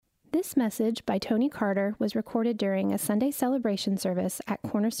This message by Tony Carter was recorded during a Sunday celebration service at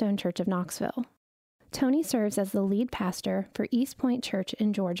Cornerstone Church of Knoxville. Tony serves as the lead pastor for East Point Church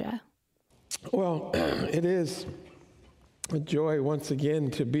in Georgia. Well, it is a joy once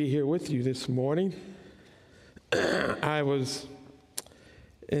again to be here with you this morning. I was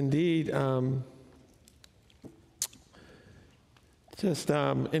indeed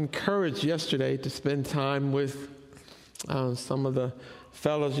encouraged yesterday to spend time with some of the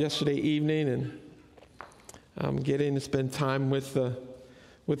fellows yesterday evening, and getting to spend time with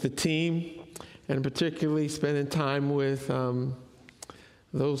the team, and particularly spending time with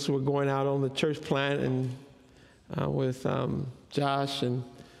those who are going out on the church plant, and with Josh and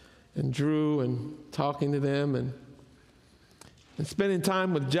Drew, and talking to them, and spending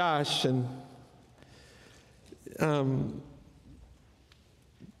time with Josh, and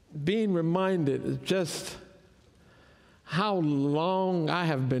being reminded of just how long I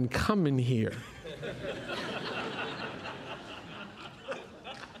have been coming here.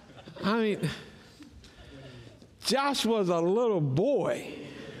 I mean, Josh was a little boy.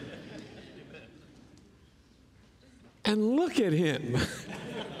 And look at him.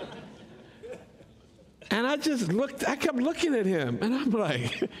 And I kept looking at him, and I'm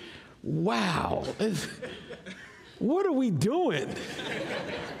like, wow, what are we doing?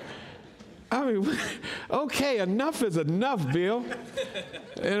 I mean, okay, enough is enough, Bill.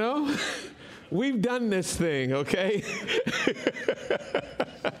 You know, we've done this thing, okay?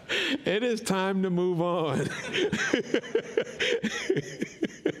 It is time to move on.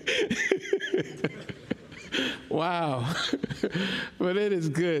 Wow. But it is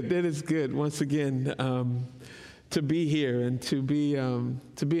good. It is good, once again, to be here and to be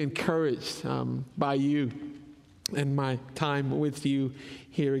encouraged by you and my time with you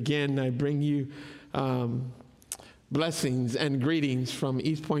here again. I bring you blessings and greetings from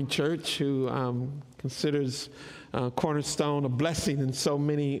East Point Church, who considers Cornerstone a blessing in so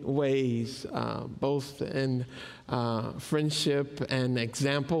many ways, both in friendship and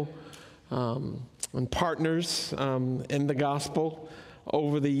example, and partners in the gospel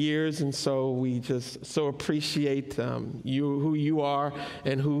over the years. And so we just so appreciate who you are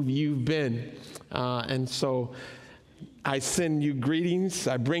and who you've been. And so I send you greetings.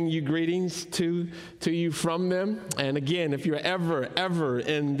 I bring you greetings to you from them. And again, if you're ever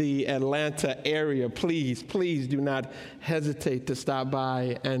in the Atlanta area, please do not hesitate to stop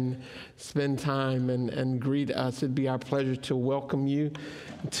by and spend time and greet us. It'd be our pleasure to welcome you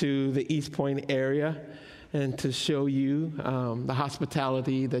to the East Point area and to show you the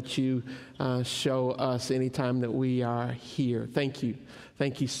hospitality that you show us anytime that we are here. Thank you.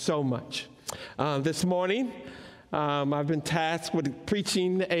 Thank you so much. This morning, I've been tasked with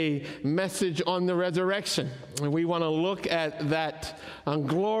preaching a message on the resurrection. And we want to look at that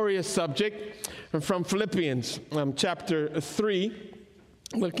glorious subject from Philippians chapter 3,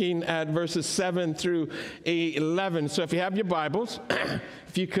 looking at verses 7 through 11. So if you have your Bibles,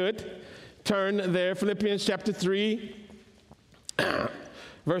 if you could, turn there, Philippians chapter 3,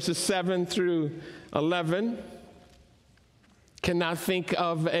 verses 7 through 11. Cannot think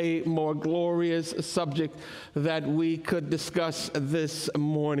of a more glorious subject that we could discuss this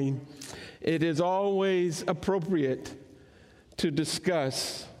morning. It is always appropriate to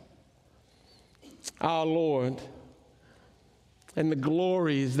discuss our Lord and the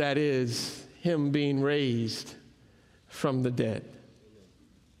glories that is Him being raised from the dead.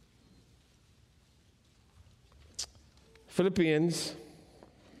 Philippians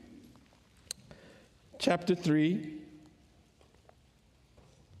chapter 3.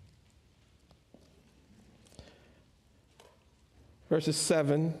 Verses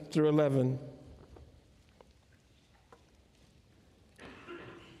 7 through 11.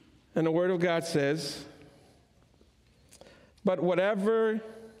 And the Word of God says, "But whatever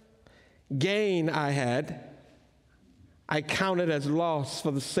gain I had, I counted as loss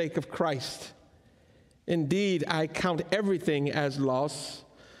for the sake of Christ. Indeed, I count everything as loss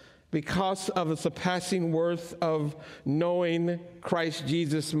because of the surpassing worth of knowing Christ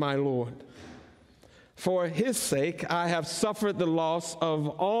Jesus my Lord. For His sake, I have suffered the loss of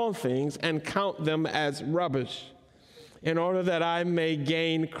all things and count them as rubbish, in order that I may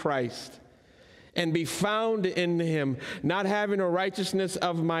gain Christ and be found in Him, not having a righteousness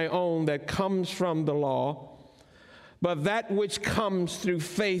of my own that comes from the law, but that which comes through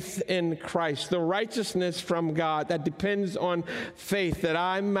faith in Christ, the righteousness from God that depends on faith, that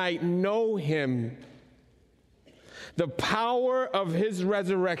I might know Him, the power of His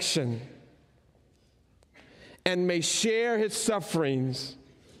resurrection, and may share His sufferings,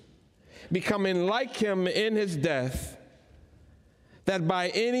 becoming like Him in His death, that by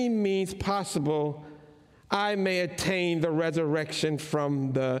any means possible I may attain the resurrection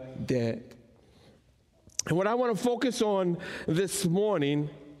from the dead. And what I want to focus on this morning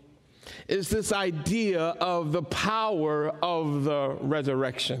is this idea of the power of the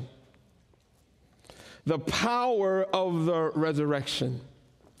resurrection. The power of the resurrection.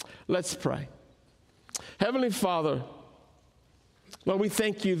 Let's pray. Heavenly Father, Lord, we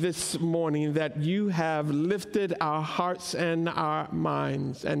thank you this morning that you have lifted our hearts and our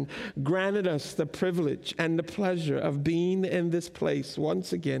minds and granted us the privilege and the pleasure of being in this place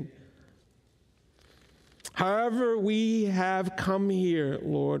once again. However, we have come here,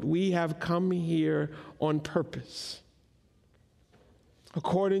 Lord, we have come here on purpose,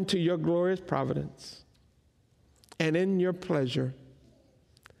 according to your glorious providence and in your pleasure,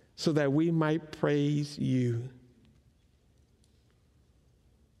 so that we might praise you.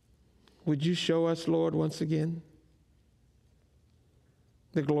 Would you show us, Lord, once again,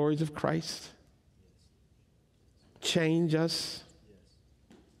 the glories of Christ? Change us.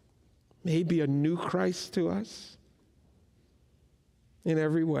 Maybe a new Christ to us in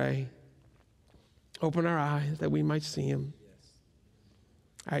every way. Open our eyes that we might see him,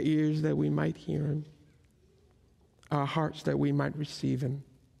 our ears that we might hear him, our hearts that we might receive him,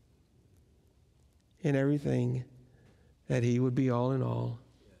 in everything that he would be all in all.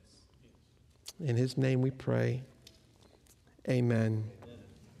 In his name we pray. Amen.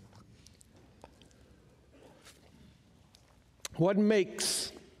 What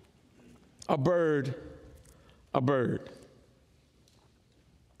makes a bird a bird?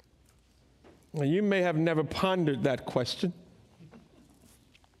 Now, you may have never pondered that question.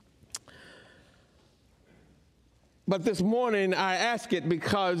 But this morning I ask it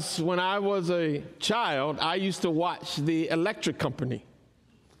because when I was a child, I used to watch the Electric Company.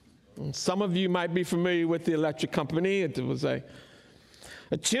 And some of you might be familiar with the Electric Company. It was a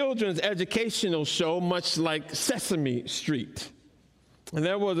children's educational show, much like Sesame Street. And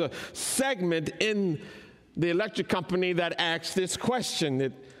there was a segment in the Electric Company that asked this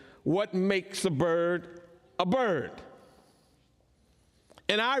question, what makes a bird a bird?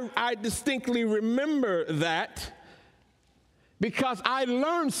 And I distinctly remember that because I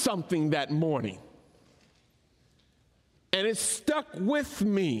learned something that morning. And it stuck with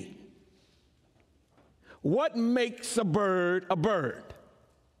me. What makes a bird a bird?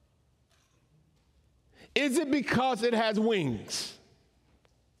 Is it because it has wings?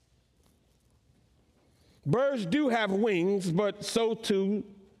 Birds do have wings, but so too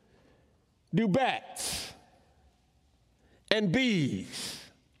do bats and bees.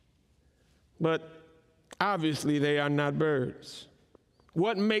 But obviously they are not birds.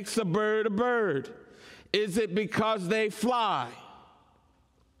 What makes a bird a bird? Is it because they fly?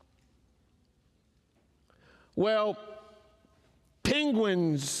 Well,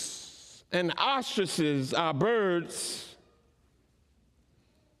 penguins and ostriches are birds,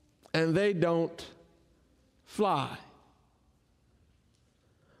 and they don't fly.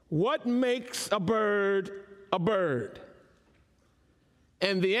 What makes a bird a bird?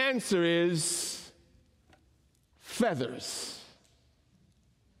 And the answer is feathers.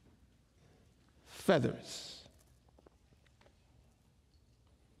 Feathers.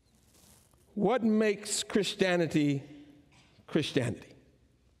 What makes Christianity Christianity?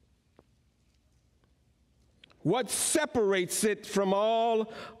 What separates it from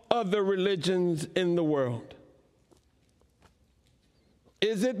all other religions in the world?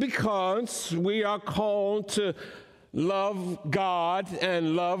 Is it because we are called to love God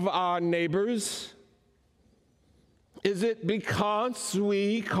and love our neighbors? Is it because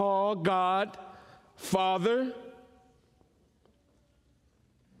we call God Father?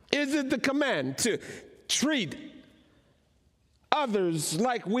 Is it the command to treat others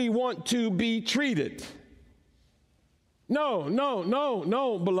like we want to be treated?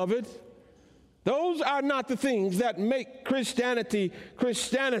 No, beloved. Those are not the things that make Christianity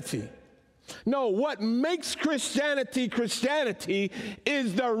Christianity. No, what makes Christianity Christianity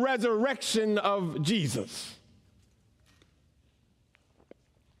is the resurrection of Jesus.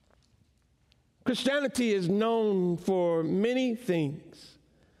 Christianity is known for many things.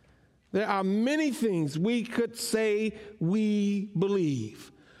 There are many things we could say we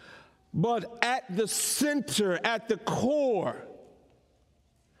believe. But at the center, at the core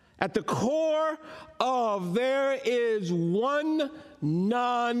of there is one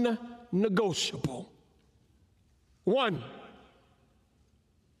non-negotiable. One.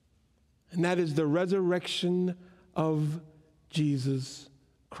 And that is the resurrection of Jesus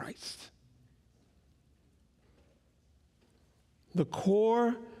Christ. The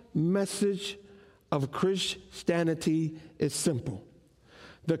core message of Christianity is simple.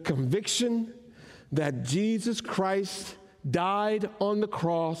 the conviction that Jesus Christ died on the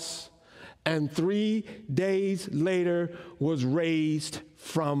cross and 3 days later was raised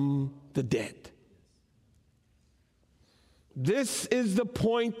from the dead. This is the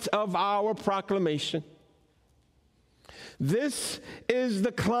point of our proclamation. This is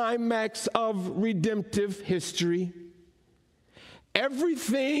the climax of redemptive history.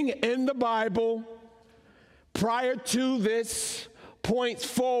 Everything in the Bible prior to this points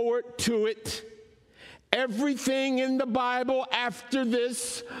forward to it. Everything in the Bible after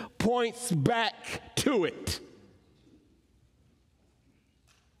this points back to it.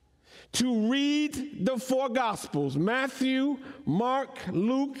 To read the four Gospels, Matthew, Mark,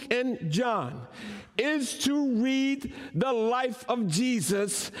 Luke, and John, is to read the life of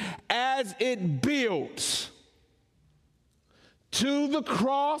Jesus as it builds to the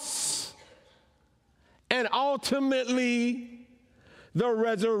cross and ultimately the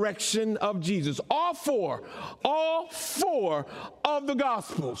resurrection of Jesus. All four of the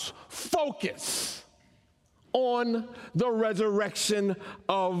Gospels focus on the resurrection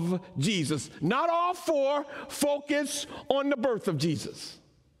of Jesus. Not all four focus on the birth of Jesus.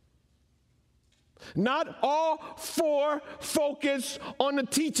 Not all four focus on the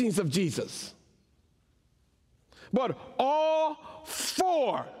teachings of Jesus. But all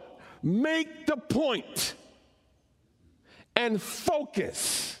four make the point and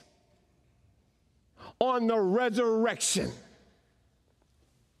focus on the resurrection.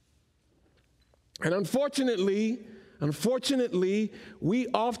 And unfortunately, we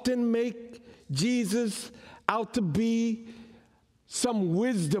often make Jesus out to be some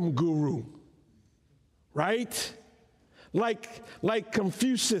wisdom guru, right? Like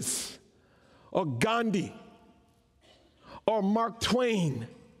Confucius or Gandhi or Mark Twain.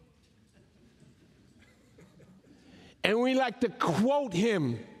 And we like to quote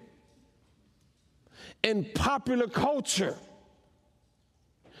him in popular culture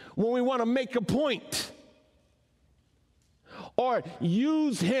when we want to make a point, or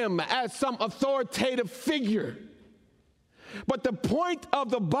use him as some authoritative figure. But the point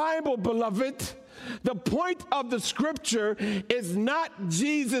of the Bible, beloved, the point of the scripture is not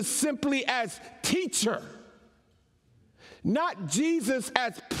Jesus simply as teacher, not Jesus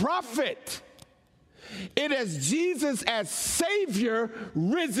as prophet. It is Jesus as Savior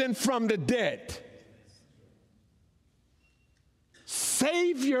risen from the dead.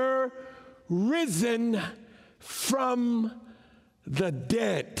 Savior risen from the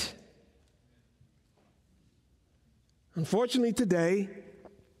dead. Unfortunately, today,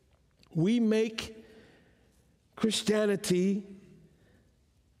 we make Christianity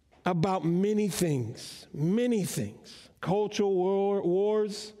about many things. Cultural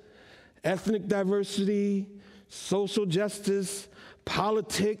wars, ethnic diversity, social justice,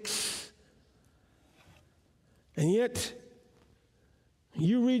 politics. And yet,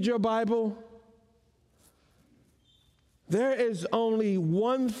 you read your Bible, there is only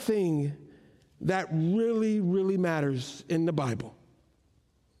one thing that really, really matters in the Bible.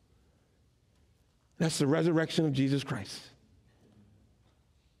 That's the resurrection of Jesus Christ.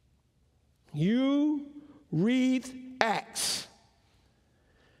 You read Acts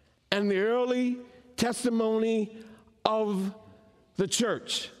and the early testimony of the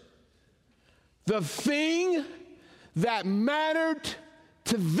church. The thing that mattered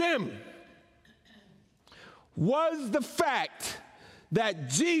to them was the fact that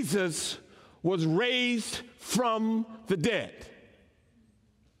Jesus was raised from the dead.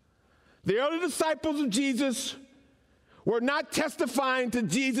 The early disciples of Jesus were not testifying to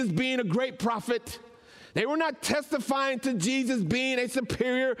Jesus being a great prophet. They were not testifying to Jesus being a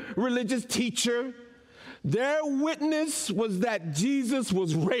superior religious teacher. Their witness was that Jesus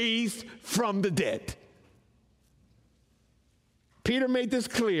was raised from the dead. Peter made this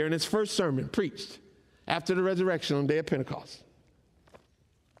clear in his first sermon preached after the resurrection on the day of Pentecost.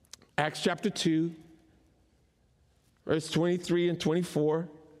 Acts chapter 2, verse 23 and 24.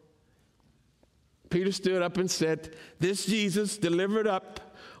 Peter stood up and said, "This Jesus delivered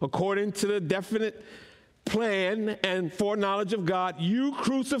up according to the definite plan and foreknowledge of God, you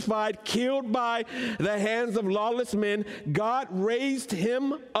crucified, killed by the hands of lawless men. God raised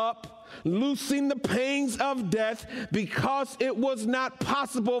him up, loosing the pains of death, because it was not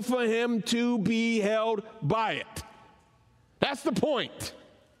possible for him to be held by it." That's the point.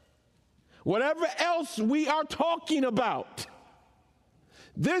 Whatever else we are talking about,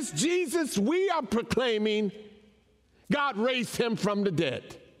 this Jesus we are proclaiming, God raised him from the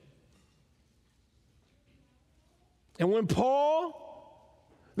dead. And when Paul,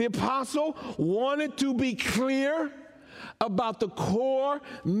 the apostle, wanted to be clear about the core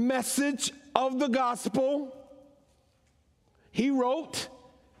message of the gospel, he wrote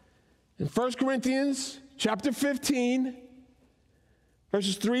in 1 Corinthians chapter 15,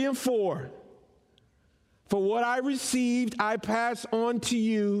 verses 3 and 4, "For what I received, I pass on to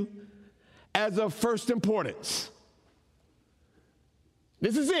you as of first importance."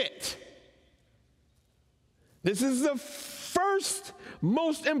 This is it. This is the first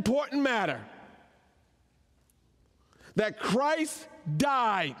most important matter. That Christ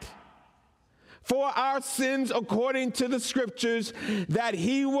died for our sins according to the scriptures, that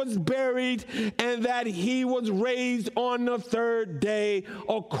he was buried, and that he was raised on the third day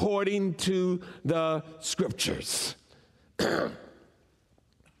according to the scriptures. In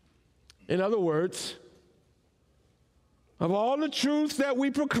other words, of all the truths that we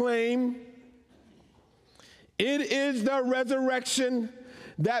proclaim, it is the resurrection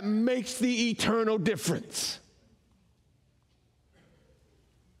that makes the eternal difference.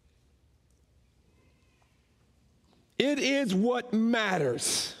 It is what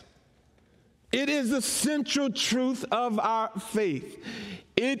matters. It is the central truth of our faith.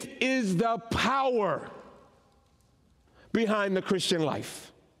 It is the power behind the Christian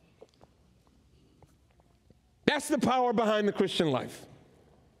life. That's the power behind the Christian life.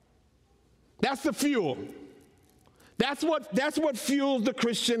 That's the fuel. That's what fuels the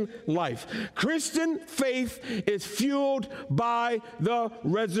Christian life. Christian faith is fueled by the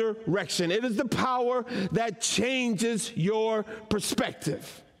resurrection. It is the power that changes your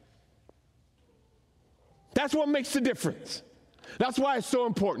perspective. That's what makes the difference. That's why it's so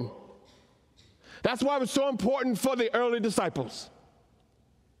important. That's why it was so important for the early disciples.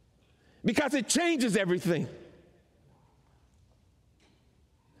 Because it changes everything.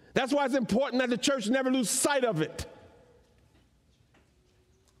 That's why it's important that the church never lose sight of it.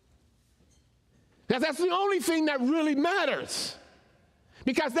 Because that's the only thing that really matters.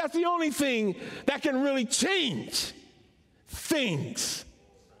 Because that's the only thing that can really change things.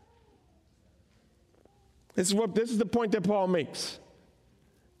 This is the point that Paul makes.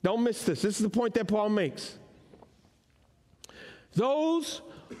 Don't miss this. This is the point that Paul makes. Those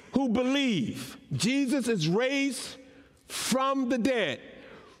who believe Jesus is raised from the dead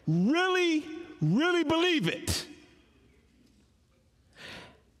really, really believe it.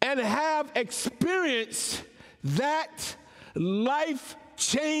 And have experienced that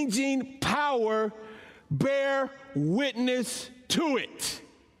life-changing power, bear witness to it.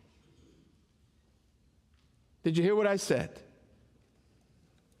 Did you hear what I said?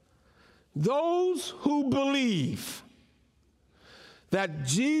 Those who believe that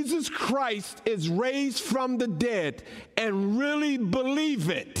Jesus Christ is raised from the dead and really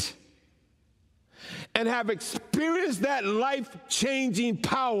believe it, and have experienced that life-changing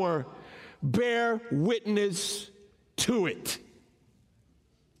power, bear witness to it.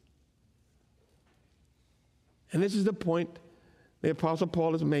 And this is the point the Apostle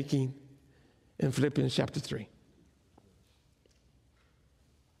Paul is making in Philippians chapter 3.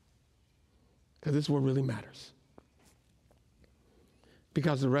 Because this is what really matters.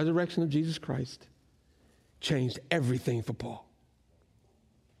 Because the resurrection of Jesus Christ changed everything for Paul.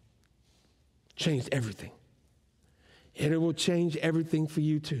 Changed everything. And it will change everything for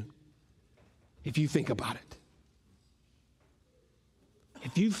you too, if you think about it.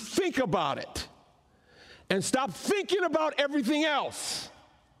 If you think about it and stop thinking about everything else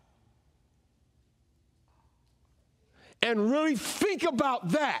and really think about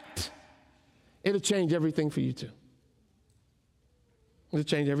that, it'll change everything for you too. It'll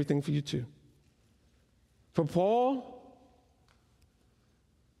change everything for you too. For Paul,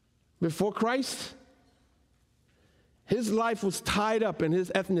 before Christ, his life was tied up in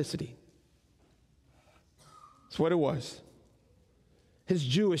his ethnicity. That's what it was. His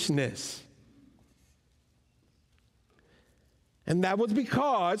Jewishness. And that was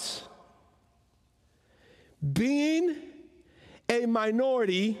because being a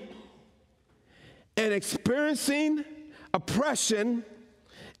minority and experiencing oppression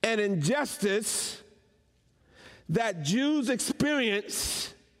and injustice that Jews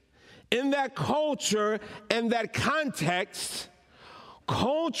experience in that culture and that context,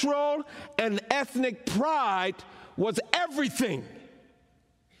 cultural and ethnic pride was everything.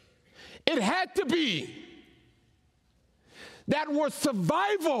 It had to be. That was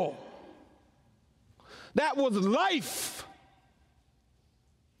survival. That was life.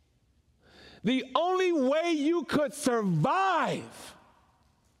 The only way you could survive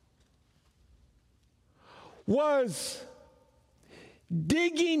was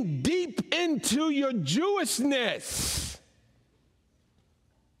digging deep into your Jewishness.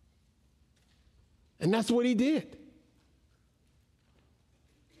 And that's what he did.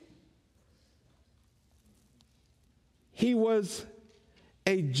 he was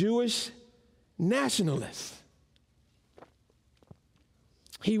a Jewish nationalist.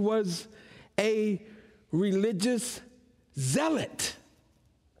 He was a religious zealot.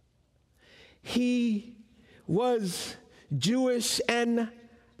 He was Jewish and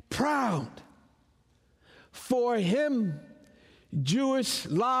proud. For him, Jewish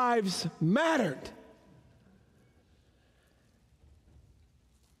lives mattered.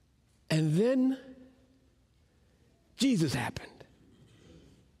 And then Jesus happened.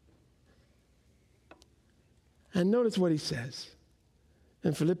 And notice what he says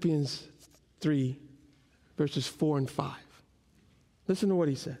in Philippians 3, verses 4 and 5. Listen to what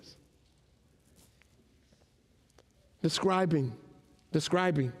he says. Describing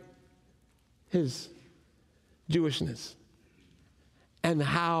his Jewishness and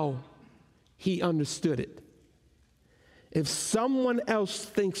how he understood it. If someone else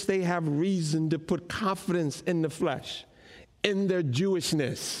thinks they have reason to put confidence in the flesh, in their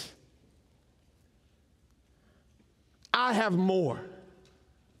Jewishness, I have more.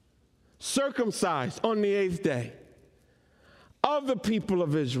 Circumcised on the 8th day, of the people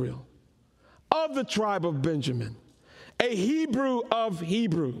of Israel, of the tribe of Benjamin, a Hebrew of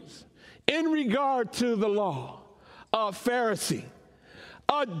Hebrews, in regard to the law, a Pharisee,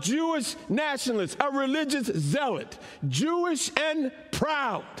 a Jewish nationalist, a religious zealot, Jewish and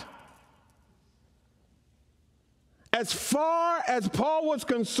proud. As far as Paul was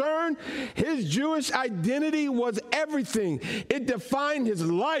concerned, his Jewish identity was everything. It defined his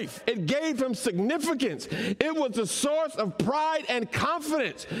life. It gave him significance. It was a source of pride and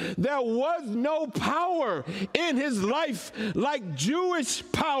confidence. There was no power in his life like Jewish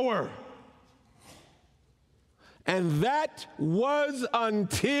power. And that was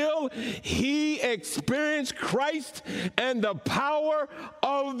until he experienced Christ and the power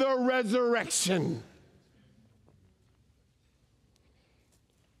of the resurrection.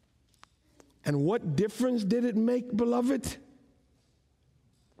 And what difference did it make, beloved?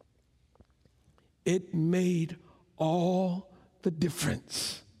 It made all the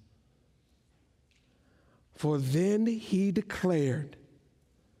difference. For then he declared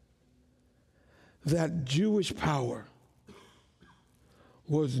that Jewish power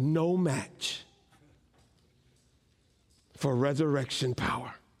was no match for resurrection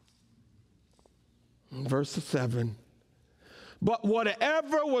power. Verse 7. But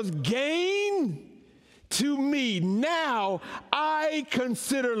whatever was gain to me, now I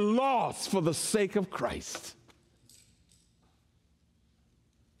consider loss for the sake of Christ.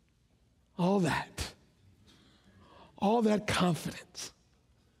 All that confidence,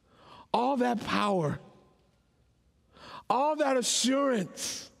 all that power, all that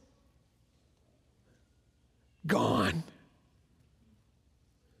assurance, gone.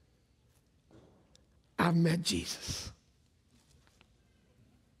 I've met Jesus.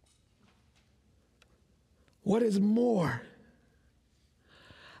 What is more,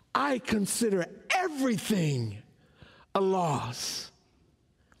 I consider everything a loss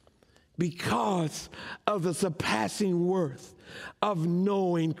because of the surpassing worth of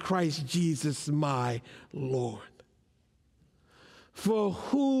knowing Christ Jesus my Lord, for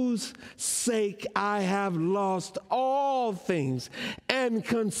whose sake I have lost all things and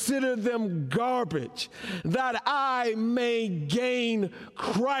consider them garbage, that I may gain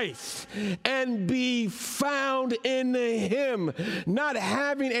Christ and be found in him, not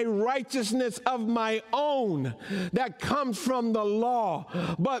having a righteousness of my own that comes from the law,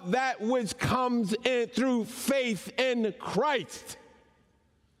 but that which comes in through faith in Christ.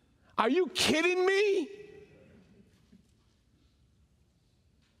 Are you kidding me?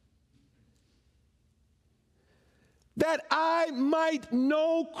 That I might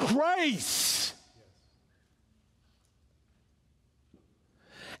know Christ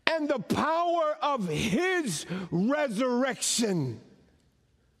and the power of his resurrection.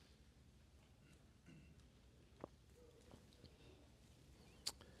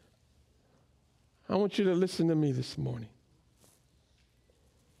 I want you to listen to me this morning.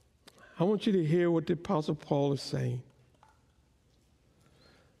 I want you to hear what the Apostle Paul is saying.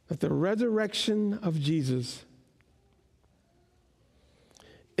 That the resurrection of Jesus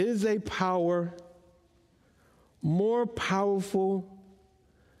is a power more powerful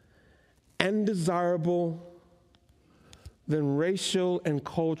and desirable than racial and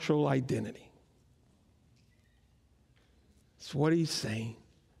cultural identity. That's what he's saying.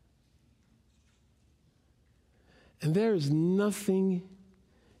 And there is nothing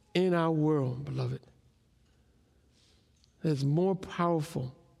in our world, beloved, that is more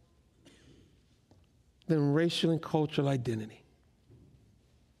powerful than racial and cultural identity.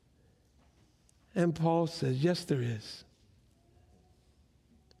 And Paul says, yes, there is.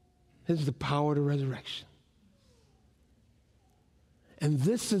 is the power of the resurrection. And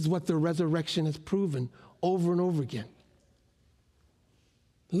this is what the resurrection has proven over and over again.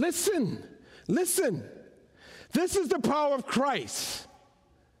 Listen. This is the power of Christ.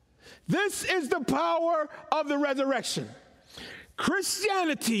 This is the power of the resurrection.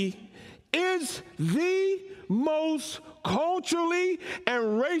 Christianity is the most culturally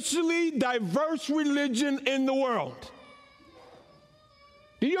and racially diverse religion in the world.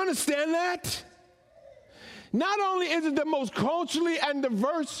 Do you understand that? Not only is it the most culturally and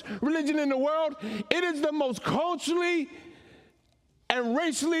diverse religion in the world, it is the most culturally and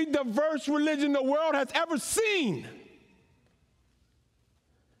racially diverse religion the world has ever seen.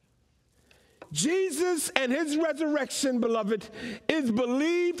 Jesus and his resurrection, beloved, is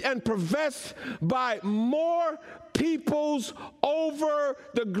believed and professed by more peoples over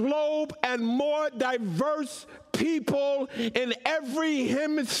the globe and more diverse people in every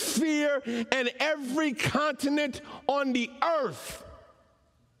hemisphere and every continent on the earth.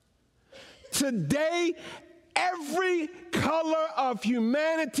 Today, every color of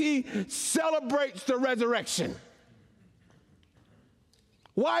humanity celebrates the resurrection.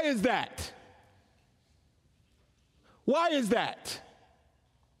 Why is that? Why is that?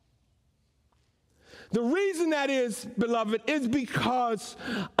 The reason that is, beloved, is because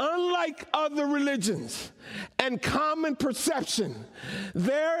unlike other religions and common perception,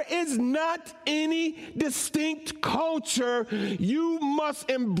 there is not any distinct culture you must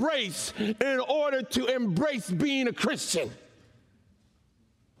embrace in order to embrace being a Christian.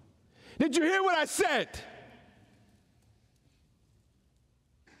 Did you hear what I said?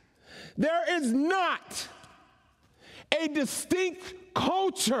 There is not a distinct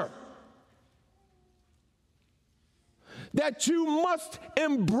culture that you must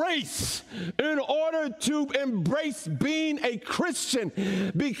embrace in order to embrace being a Christian,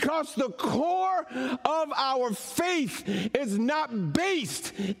 because the core of our faith is not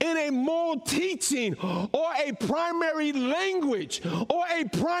based in a moral teaching or a primary language or a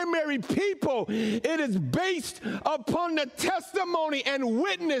primary people. It is based upon the testimony and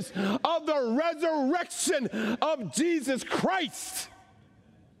witness of the resurrection of Jesus Christ.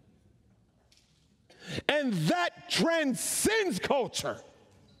 And that transcends culture.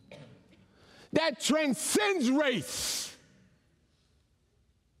 That transcends race.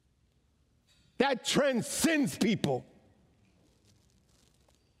 That transcends people.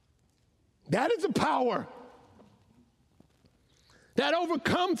 That is a power that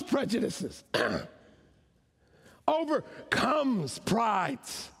overcomes prejudices, overcomes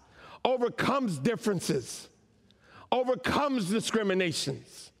prides, overcomes differences, overcomes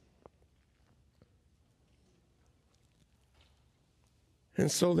discriminations. And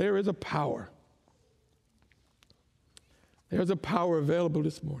so there is a power. There's a power available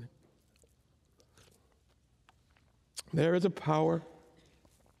this morning. There is a power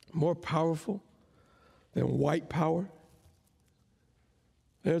more powerful than white power.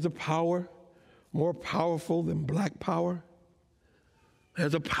 There's a power more powerful than black power.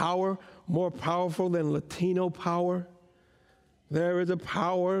 There's a power more powerful than Latino power. There is a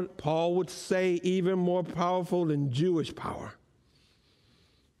power, Paul would say, even more powerful than Jewish power.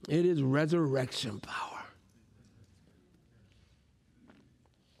 It is resurrection power.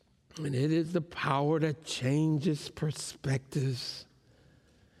 And it is the power that changes perspectives.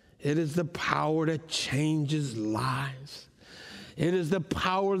 It is the power that changes lives. It is the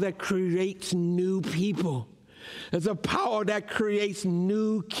power that creates new people. It's a power that creates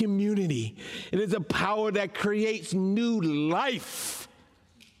new community. It is a power that creates new life.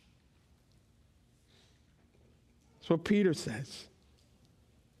 That's what Peter says.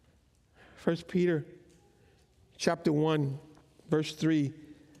 1 Peter chapter 1, verse 3.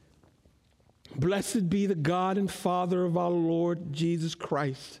 Blessed be the God and Father of our Lord Jesus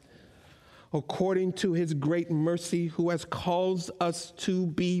Christ, according to his great mercy, who has caused us to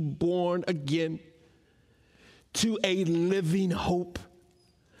be born again to a living hope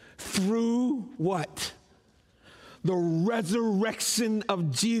through what? The resurrection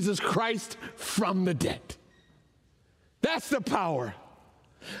of Jesus Christ from the dead. That's the power.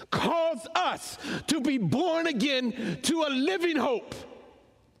 Cause us to be born again to a living hope.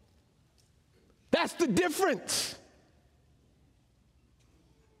 That's the difference.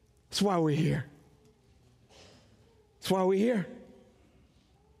 That's why we're here. That's why we're here.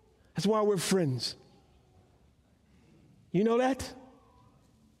 That's why we're friends. You know that?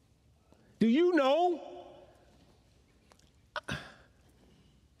 Do you know?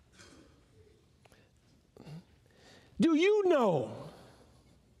 Do you know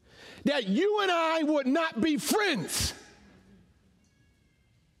that you and I would not be friends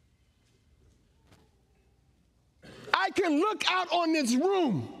can look out on this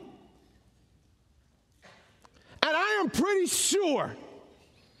room, and I am pretty sure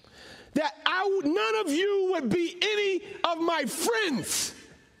that none of you would be any of my friends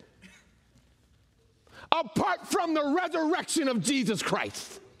apart from the resurrection of Jesus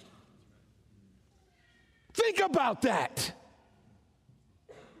Christ. Think about that.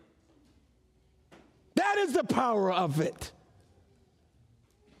 That is the power of it.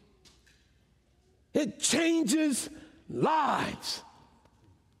 It changes lives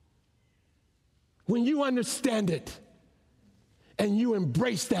when you understand it and you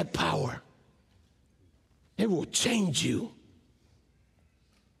embrace that power. It will change you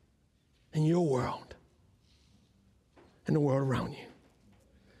and your world and the world around you.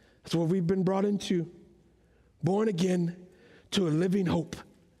 That's what we've been brought into, born again to a living hope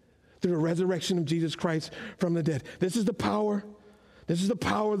through the resurrection of Jesus Christ from the dead. This is the power. This is the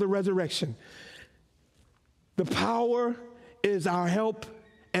power of the resurrection. The power is our help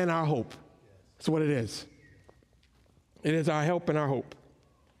and our hope. That's what it is. It is our help and our hope.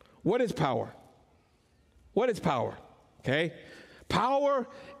 What is power? What is power? Okay? Power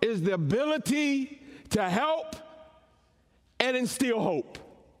is the ability to help and instill hope.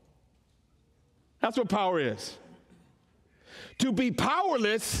 That's what power is. To be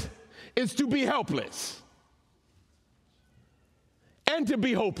powerless is to be helpless and to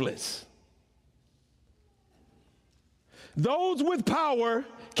be hopeless. Those with power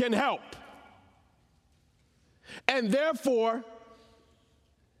can help, and therefore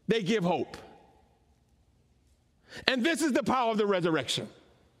they give hope. And this is the power of the resurrection.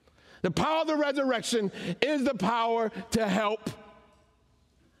 The power of the resurrection is the power to help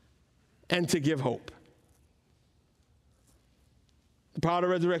and to give hope. The power of the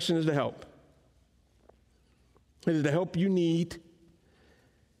resurrection is the help. It is the help you need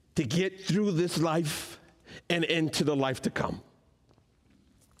to get through this life and into the life to come.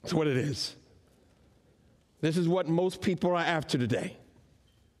 That's what it is. This is what most people are after today.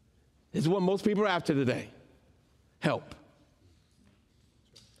 This is what most people are after today. Help.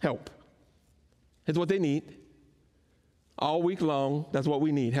 Help. It's what they need. All week long, that's what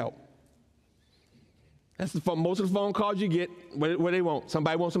we need, help. That's most of the phone calls you get, what they want.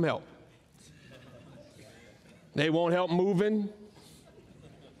 Somebody wants some help. They want help moving.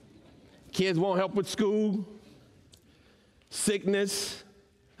 Kids want help with school. Sickness,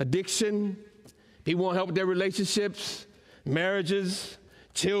 addiction. People want help with their relationships, marriages,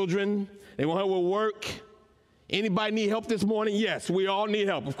 children. They want help with work. Anybody need help this morning? Yes, we all need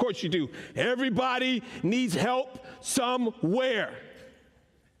help. Of course you do. Everybody needs help somewhere.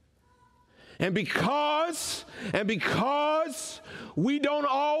 And because we don't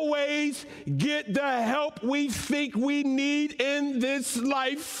always get the help we think we need in this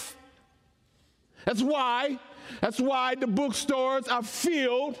life, that's why the bookstores are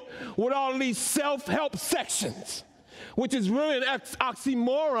filled with all these self-help sections, which is really an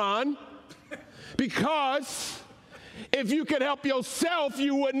oxymoron, because if you could help yourself,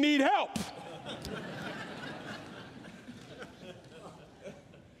 you wouldn't need help.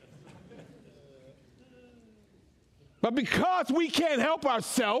 But because we can't help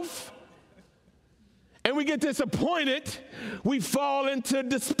ourselves and we get disappointed, we fall into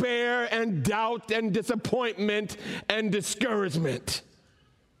despair and doubt and disappointment and discouragement.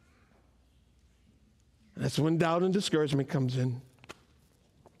 That's when doubt and discouragement comes in.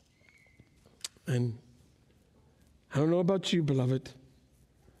 And I don't know about you, beloved,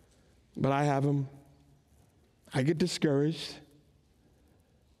 but I have them. I get discouraged.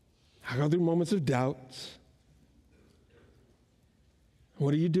 I go through moments of doubt.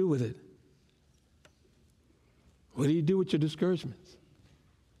 What do you do with it? What do you do with your discouragements?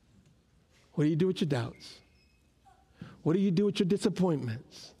 What do you do with your doubts? What do you do with your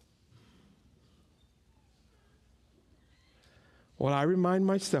disappointments? Well, I remind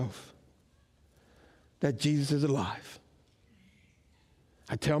myself that Jesus is alive.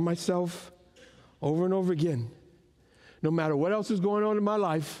 I tell myself over and over again, no matter what else is going on in my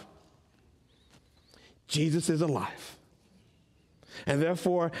life, Jesus is alive. And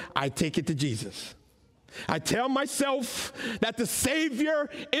therefore, I take it to Jesus. I tell myself that the Savior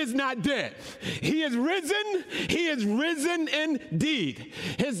is not dead. He is risen. He is risen indeed.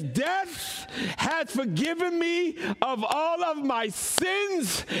 His death has forgiven me of all of my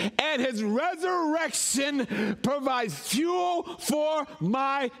sins, and his resurrection provides fuel for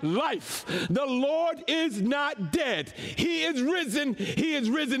my life. The Lord is not dead. He is risen. He is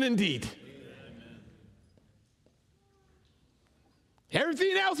risen indeed.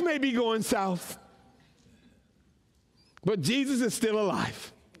 Everything else may be going south, but Jesus is still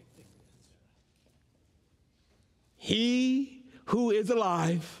alive. He who is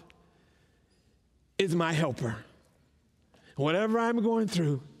alive is my helper. Whatever I'm going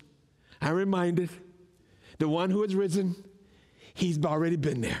through, I'm reminded the one who has risen, he's already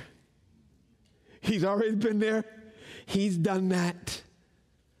been there. He's already been there. He's done that.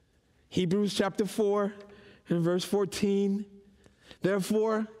 Hebrews chapter 4 and verse 14.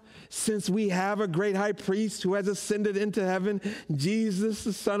 Therefore, since we have a great high priest who has ascended into heaven, Jesus,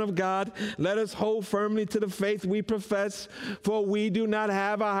 the Son of God, let us hold firmly to the faith we profess, for we do not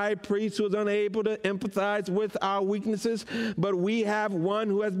have a high priest who is unable to empathize with our weaknesses, but we have one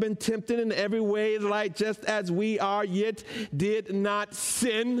who has been tempted in every way like just as we are, yet did not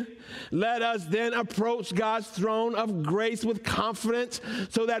sin. Let us then approach God's throne of grace with confidence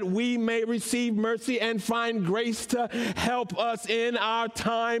so that we may receive mercy and find grace to help us in our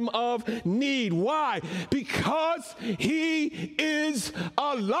time of need. Why? Because he is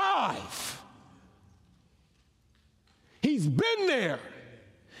alive. He's been there.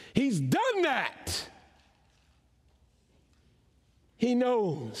 He's done that. He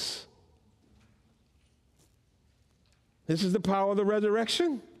knows. This is the power of the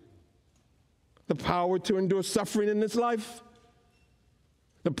resurrection. The power to endure suffering in this life.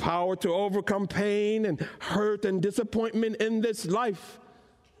 The power to overcome pain and hurt and disappointment in this life.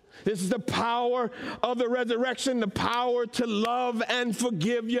 This is the power of the resurrection, the power to love and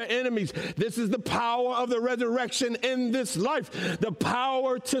forgive your enemies. This is the power of the resurrection in this life, the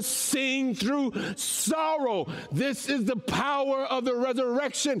power to sing through sorrow. This is the power of the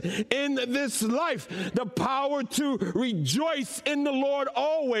resurrection in this life, the power to rejoice in the Lord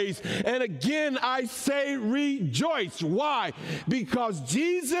always. And again, I say rejoice. Why? Because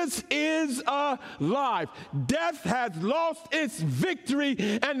Jesus is alive. Death has lost its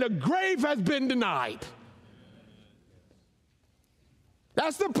victory, and the grave has been denied.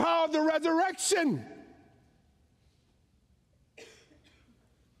 That's the power of the resurrection.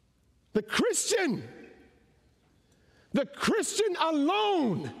 The Christian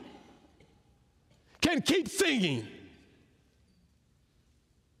alone can keep singing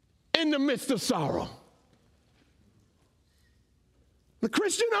in the midst of sorrow. The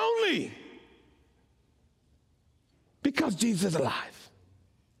Christian only. Because Jesus is alive.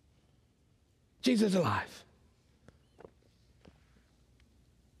 Jesus is alive.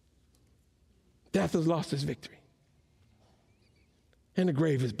 Death has lost its victory. And the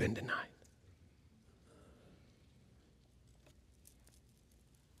grave has been denied.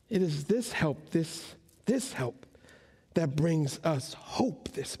 It is this help, this help that brings us hope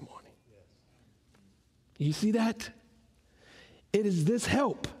this morning. You see that? It is this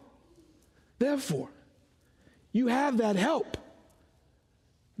help. Therefore, you have that help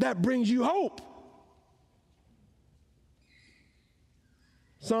that brings you hope.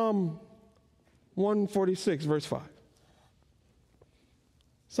 Psalm 146, verse 5.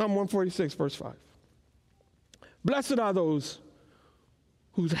 Psalm 146, verse 5. Blessed are those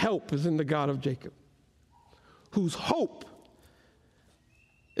whose help is in the God of Jacob, whose hope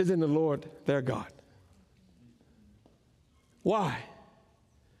is in the Lord their God. Why?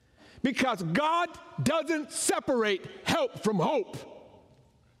 Because God doesn't separate help from hope.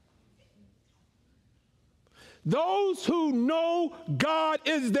 Those who know God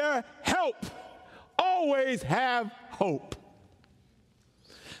is their help always have hope.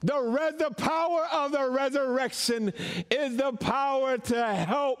 The power of the resurrection is the power to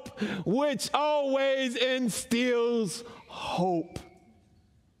help, which always instills hope.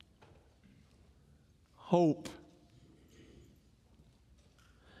 Hope.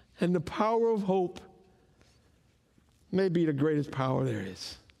 And the power of hope may be the greatest power there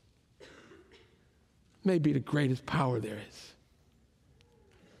is. May be the greatest power there is.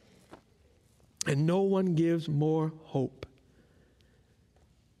 And no one gives more hope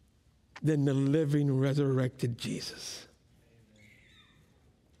than the living, resurrected Jesus.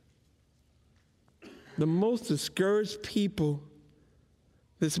 The most discouraged people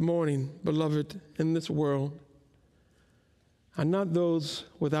this morning, beloved, in this world are not those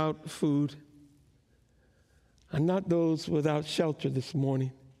without food, are not those without shelter this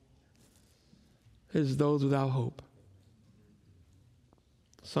morning. Is those without hope.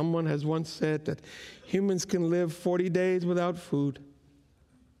 Someone has once said that humans can live 40 days without food,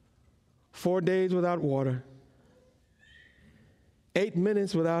 4 days without water, 8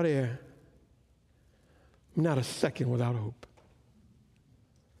 minutes without air, not a second without hope.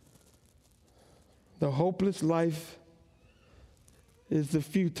 The hopeless life is the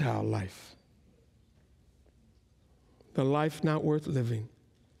futile life, the life not worth living.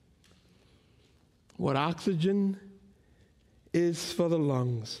 What oxygen is for the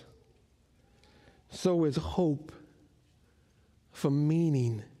lungs, so is hope for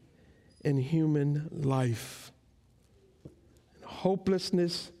meaning in human life.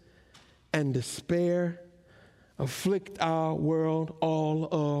 Hopelessness and despair afflict our world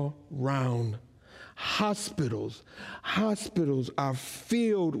all around. Hospitals are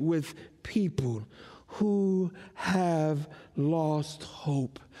filled with people who have lost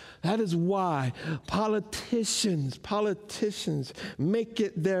hope. That is why politicians make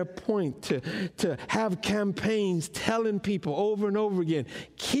it their point to have campaigns telling people over and over again,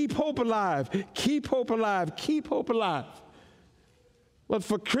 keep hope alive, keep hope alive, keep hope alive. But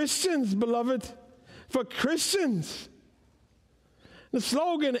for Christians, beloved, for Christians, the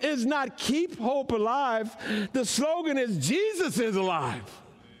slogan is not keep hope alive. The slogan is Jesus is alive.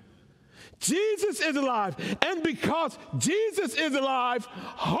 Jesus is alive. And because Jesus is alive,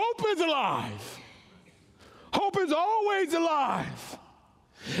 hope is alive. Hope is always alive.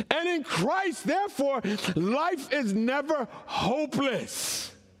 And in Christ, therefore, life is never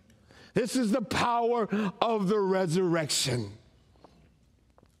hopeless. This is the power of the resurrection.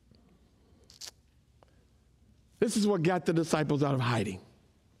 This is what got the disciples out of hiding.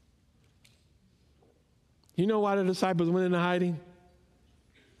 You know why the disciples went into hiding?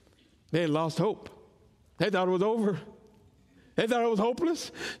 They had lost hope. They thought it was over. They thought it was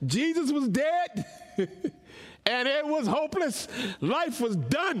hopeless. Jesus was dead, and it was hopeless. Life was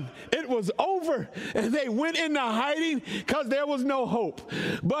done. It was over. And they went into hiding because there was no hope.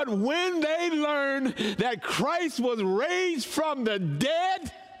 But when they learned that Christ was raised from the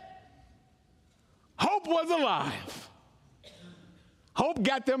dead, hope was alive. Hope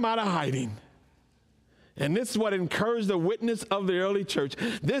got them out of hiding. And this is what encouraged the witness of the early church.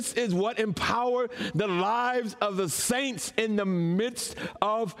 This is what empowered the lives of the saints in the midst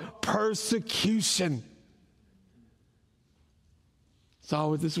of persecution.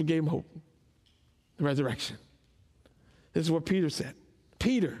 So this is what gave them hope, the resurrection. This is what Peter said.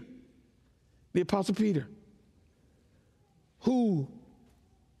 Peter, the Apostle Peter, who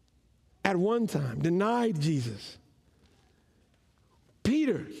at one time denied Jesus.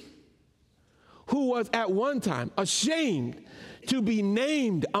 Peter, who was at one time ashamed to be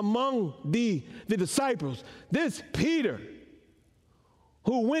named among the disciples. This Peter,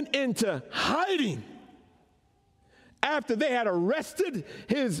 who went into hiding after they had arrested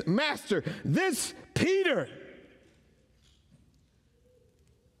his master. This Peter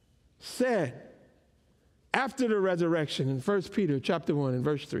said after the resurrection in 1 Peter chapter 1 and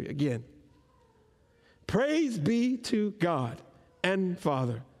verse 3 again, praise be to God and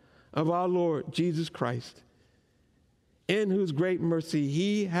Father of our Lord Jesus Christ, in whose great mercy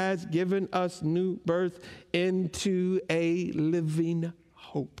he has given us new birth into a living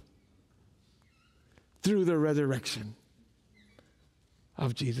hope through the resurrection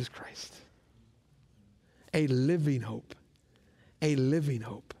of Jesus Christ. A living hope, a living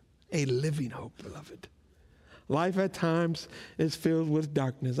hope, a living hope, beloved. Life at times is filled with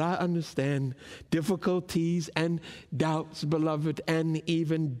darkness. I understand difficulties and doubts, beloved, and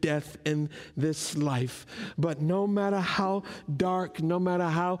even death in this life. But no matter how dark, no matter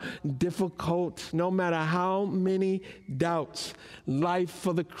how difficult, no matter how many doubts, life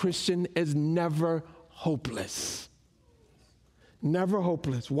for the Christian is never hopeless. Never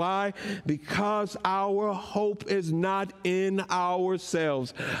hopeless. Why? Because our hope is not in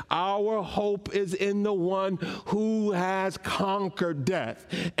ourselves. Our hope is in the one who has conquered death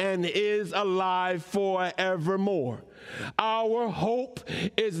and is alive forevermore. Our hope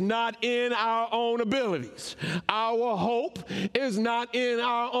is not in our own abilities. Our hope is not in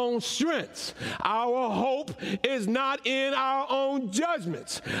our own strengths. Our hope is not in our own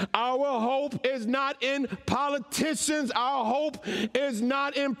judgments. Our hope is not in politicians. Our hope is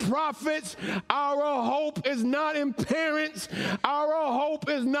not in prophets. Our hope is not in parents. Our hope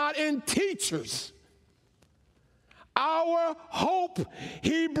is not in teachers. Our hope,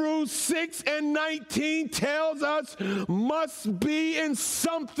 Hebrews 6:19 tells us, must be in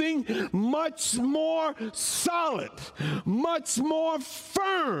something much more solid, much more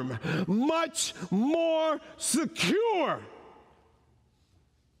firm, much more secure.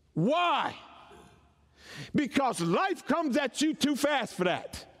 Why? Because life comes at you too fast for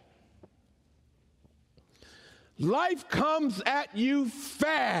that. Life comes at you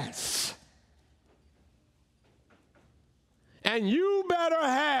fast. And you better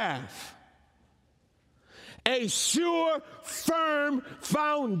have a sure, firm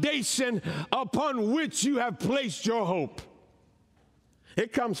foundation upon which you have placed your hope.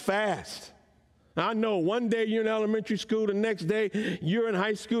 It comes fast. I know one day you're in elementary school, the next day you're in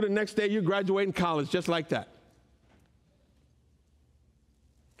high school, the next day you're graduating college, just like that.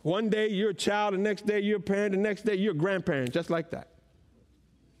 One day you're a child, the next day you're a parent, the next day you're a grandparent, just like that.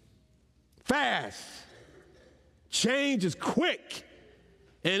 Fast. Change is quick,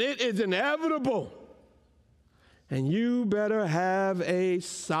 and it is inevitable. And you better have a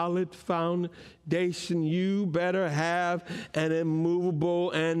solid foundation. You better have an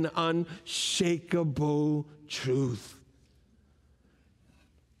immovable and unshakable truth.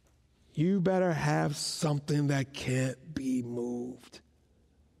 You better have something that can't be moved.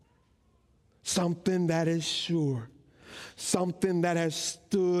 Something that is sure. Something that has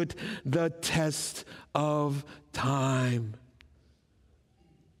stood the test of time.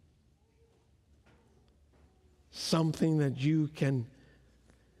 Something that you can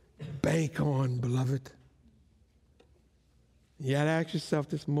bank on, beloved. You got to ask yourself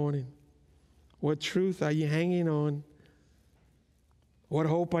this morning, what truth are you hanging on? What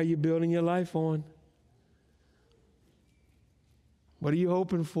hope are you building your life on? What are you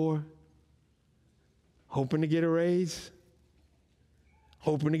hoping for? Hoping to get a raise?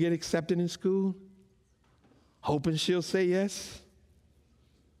 Hoping to get accepted in school? Hoping she'll say yes?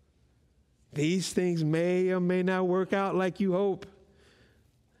 These things may or may not work out like you hope.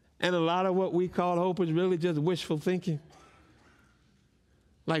 And a lot of what we call hope is really just wishful thinking.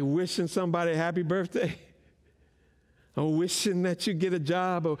 Like wishing somebody a happy birthday, or wishing that you get a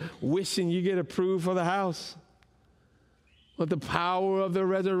job, or wishing you get approved for the house. But the power of the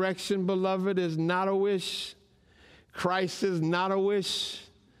resurrection, beloved, is not a wish. Christ is not a wish.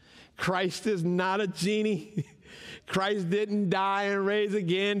 Christ is not a genie. Christ didn't die and raise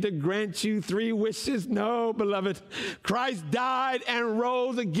again to grant you 3 wishes. No, beloved. Christ died and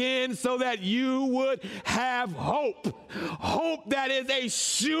rose again so that you would have hope. Hope that is a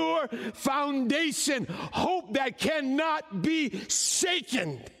sure foundation. Hope that cannot be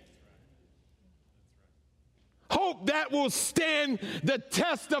shaken. Hope that will stand the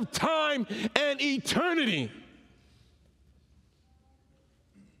test of time and eternity.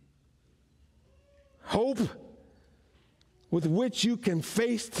 Hope with which you can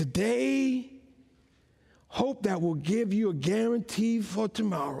face today, hope that will give you a guarantee for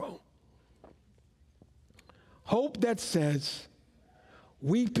tomorrow. Hope that says,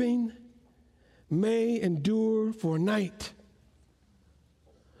 weeping may endure for a night,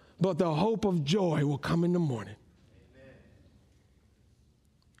 but the hope of joy will come in the morning. Amen.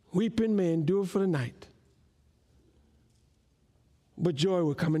 Weeping may endure for the night, but joy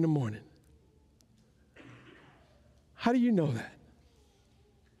will come in the morning. How do you know that?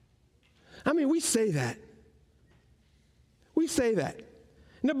 I mean, we say that. We say that.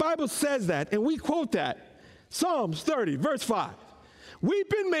 And the Bible says that, and we quote that. Psalms 30, verse 5.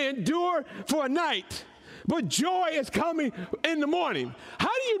 Weeping may endure for a night, but joy is coming in the morning.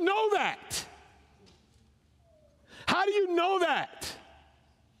 How do you know that? How do you know that?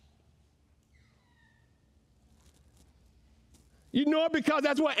 You know it because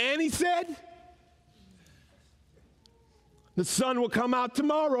that's what Annie said? The sun will come out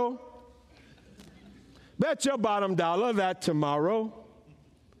tomorrow. Bet your bottom dollar that tomorrow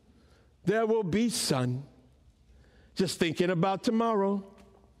there will be sun. Just thinking about tomorrow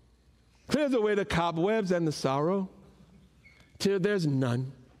clears away the cobwebs and the sorrow till there's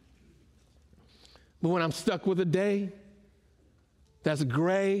none. But when I'm stuck with a day that's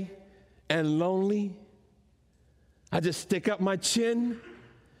gray and lonely, I just stick up my chin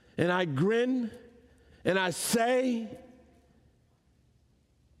and I grin and I say,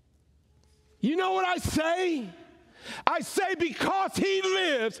 you know what I say? I say, because he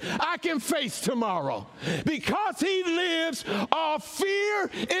lives, I can face tomorrow. Because he lives, all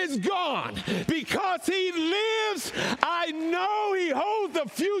fear is gone. Because he lives, I know he holds the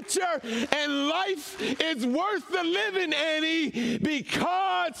future, and life is worth the living, Annie,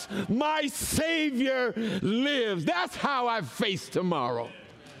 because my Savior lives. That's how I face tomorrow.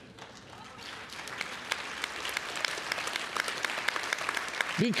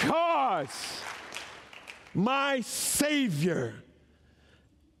 Because my Savior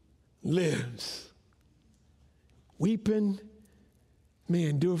lives. Weeping may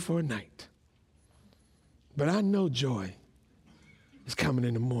endure for a night, but I know joy is coming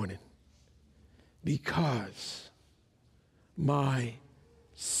in the morning because my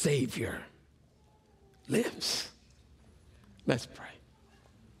Savior lives. Let's pray.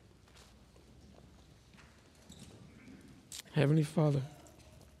 Heavenly Father,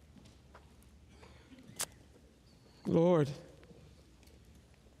 Lord,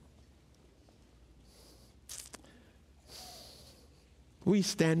 we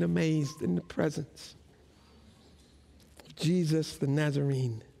stand amazed in the presence of Jesus the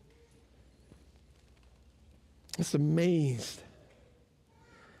Nazarene. Just amazed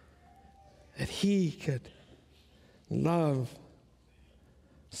that he could love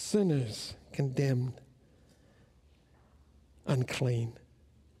sinners condemned, unclean.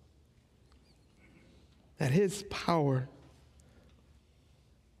 That his power,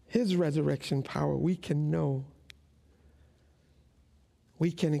 his resurrection power, we can know,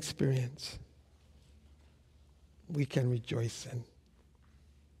 we can experience, we can rejoice in.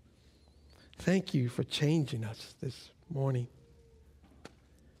 Thank you for changing us this morning,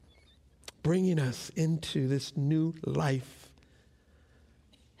 bringing us into this new life,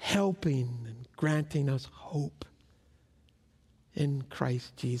 helping and granting us hope in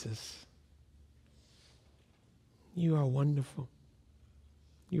Christ Jesus. You are wonderful.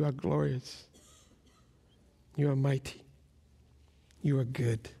 You are glorious. You are mighty. You are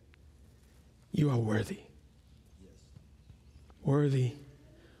good. You are worthy. Yes. Worthy,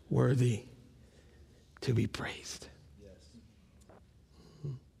 worthy to be praised.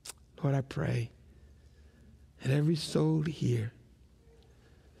 Yes. Lord, I pray that every soul here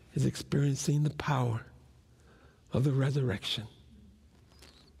is experiencing the power of the resurrection.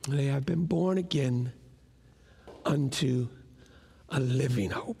 They have been born again unto a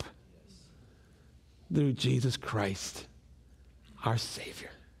living hope through Jesus Christ, our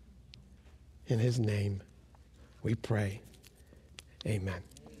Savior. In his name we pray. Amen.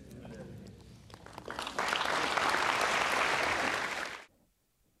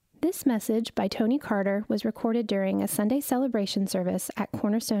 This message by Tony Carter was recorded during a Sunday celebration service at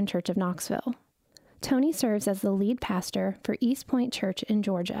Cornerstone Church of Knoxville. Tony serves as the lead pastor for East Point Church in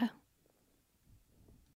Georgia.